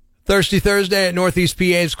Thirsty Thursday at Northeast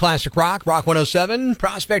PA's Classic Rock 107.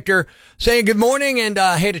 Prospector saying good morning, and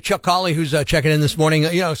hey to Chuck Colley, who's checking in this morning.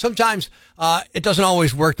 You know, sometimes it doesn't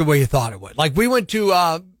always work the way you thought it would. Like, we went to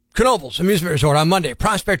Knoebels Amusement Resort on Monday.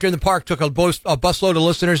 Prospector in the park took a busload of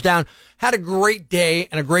listeners down, had a great day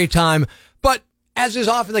and a great time. But as is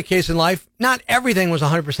often the case in life, not everything was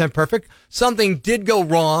 100% perfect. Something did go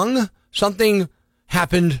wrong. Something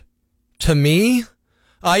happened to me.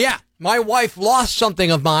 My wife lost something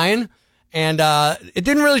of mine, and it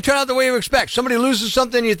didn't really turn out the way you expect. Somebody loses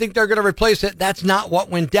something, you think they're going to replace it. That's not what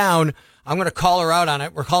went down. I'm going to call her out on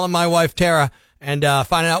it. We're calling my wife, Tara, and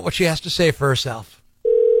finding out what she has to say for herself.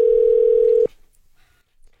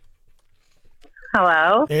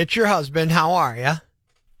 Hello? It's your husband. How are you?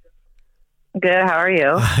 Good. How are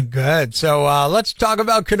you? Good. So let's talk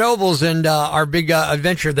about Knoebels and our big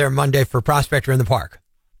adventure there Monday for Prospector in the Park.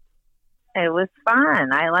 It was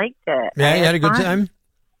fun. I liked it. Yeah, you had a good time?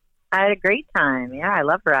 I had a great time. Yeah, I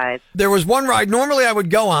love rides. There was one ride normally I would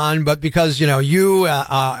go on, but because, you know, you,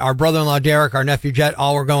 our brother-in-law Derek, our nephew Jet,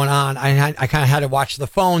 all were going on, I kind of had to watch the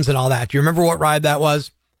phones and all that. Do you remember what ride that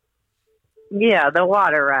was? Yeah, the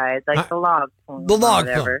water ride, like the log flume. The log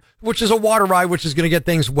flume, which is a water ride, which is going to get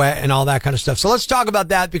things wet and all that kind of stuff. So let's talk about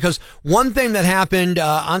that, because one thing that happened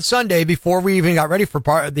on Sunday before we even got ready for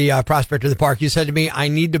the Prospector in the Park, you said to me, I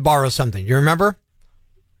need to borrow something. You remember?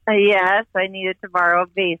 Yes, I needed to borrow a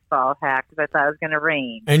baseball hat because I thought it was going to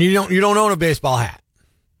rain. And you don't own a baseball hat?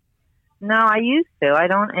 No, I used to. I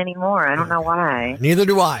don't anymore. I don't know why. Neither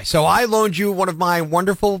do I. So I loaned you one of my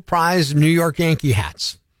wonderful prized New York Yankee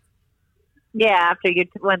hats. Yeah, after you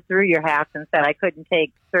went through your hats and said I couldn't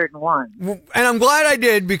take certain ones. And I'm glad I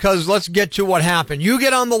did, because let's get to what happened. You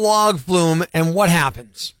get on the log flume, and what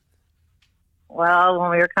happens? Well,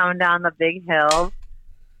 when we were coming down the big hill,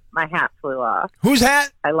 my hat flew off. Whose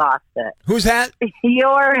hat? I lost it. Whose hat?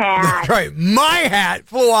 Your hat. That's right. My hat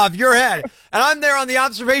flew off your head. And I'm there on the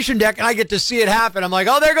observation deck, and I get to see it happen. I'm like,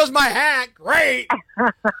 oh, there goes my hat. Great.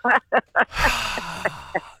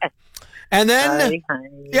 And then,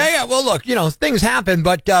 yeah. Well, look, you know, things happen,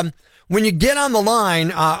 but when you get on the line,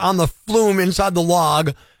 on the flume inside the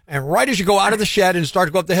log, and right as you go out of the shed and start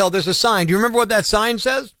to go up the hill, there's a sign. Do you remember what that sign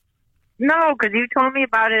says? No, because you told me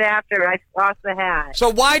about it after I lost the hat. So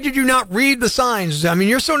why did you not read the signs? I mean,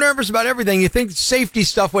 you're so nervous about everything. You think safety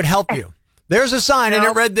stuff would help you. There's a sign, and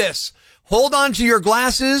it read this: hold on to your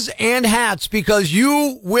glasses and hats, because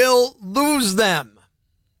you will lose them.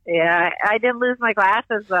 Yeah, I didn't lose my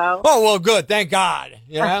glasses, though. Oh, well, good. Thank God.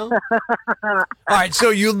 You know? All right, so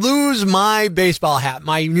you lose my baseball hat,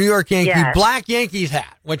 my New York Black Yankees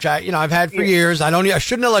hat, which I've had for years. I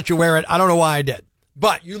shouldn't have let you wear it. I don't know why I did.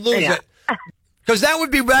 But you lose it. Because that would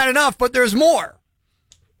be bad enough, but there's more.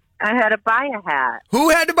 I had to buy a hat. Who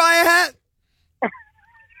had to buy a hat?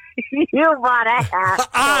 You bought a hat.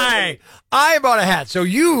 I bought a hat. So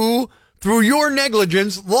you, through your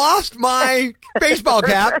negligence, lost my baseball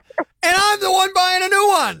cap, and I'm the one buying a new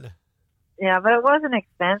one. Yeah, but it wasn't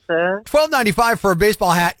expensive. $12.95 for a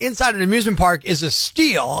baseball hat inside an amusement park is a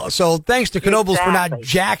steal. So thanks to Knoebels for not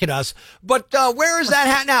jacking us. But where is that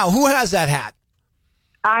hat now? Who has that hat?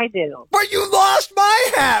 I do. But you lost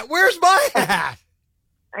my hat. Where's my hat?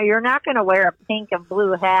 You're not going to wear a pink and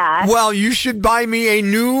blue hat. Well, you should buy me a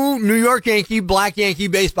new New York Black Yankee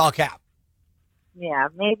baseball cap. Yeah,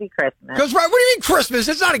 maybe Christmas. Because, right, what do you mean Christmas?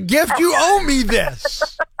 It's not a gift. You owe me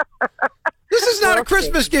this. This is not a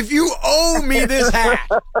Christmas gift. You owe me this hat.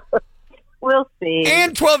 We'll see.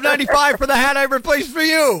 And $12.95 for the hat I replaced for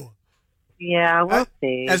you. Yeah, we'll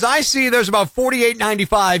see. As I see, there's about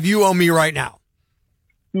 $48.95 you owe me right now.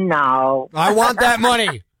 No. I want that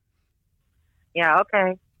money. Yeah,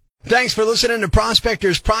 okay. Thanks for listening to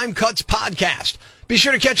Prospector's Prime Cuts podcast. Be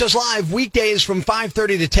sure to catch us live weekdays from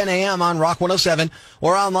 5:30 to 10 a.m. on Rock 107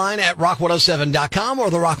 or online at rock107.com or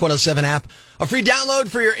the Rock 107 app. A free download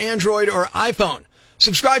for your Android or iPhone.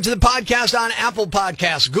 Subscribe to the podcast on Apple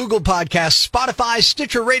Podcasts, Google Podcasts, Spotify,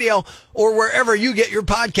 Stitcher Radio, or wherever you get your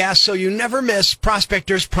podcasts so you never miss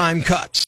Prospector's Prime Cuts.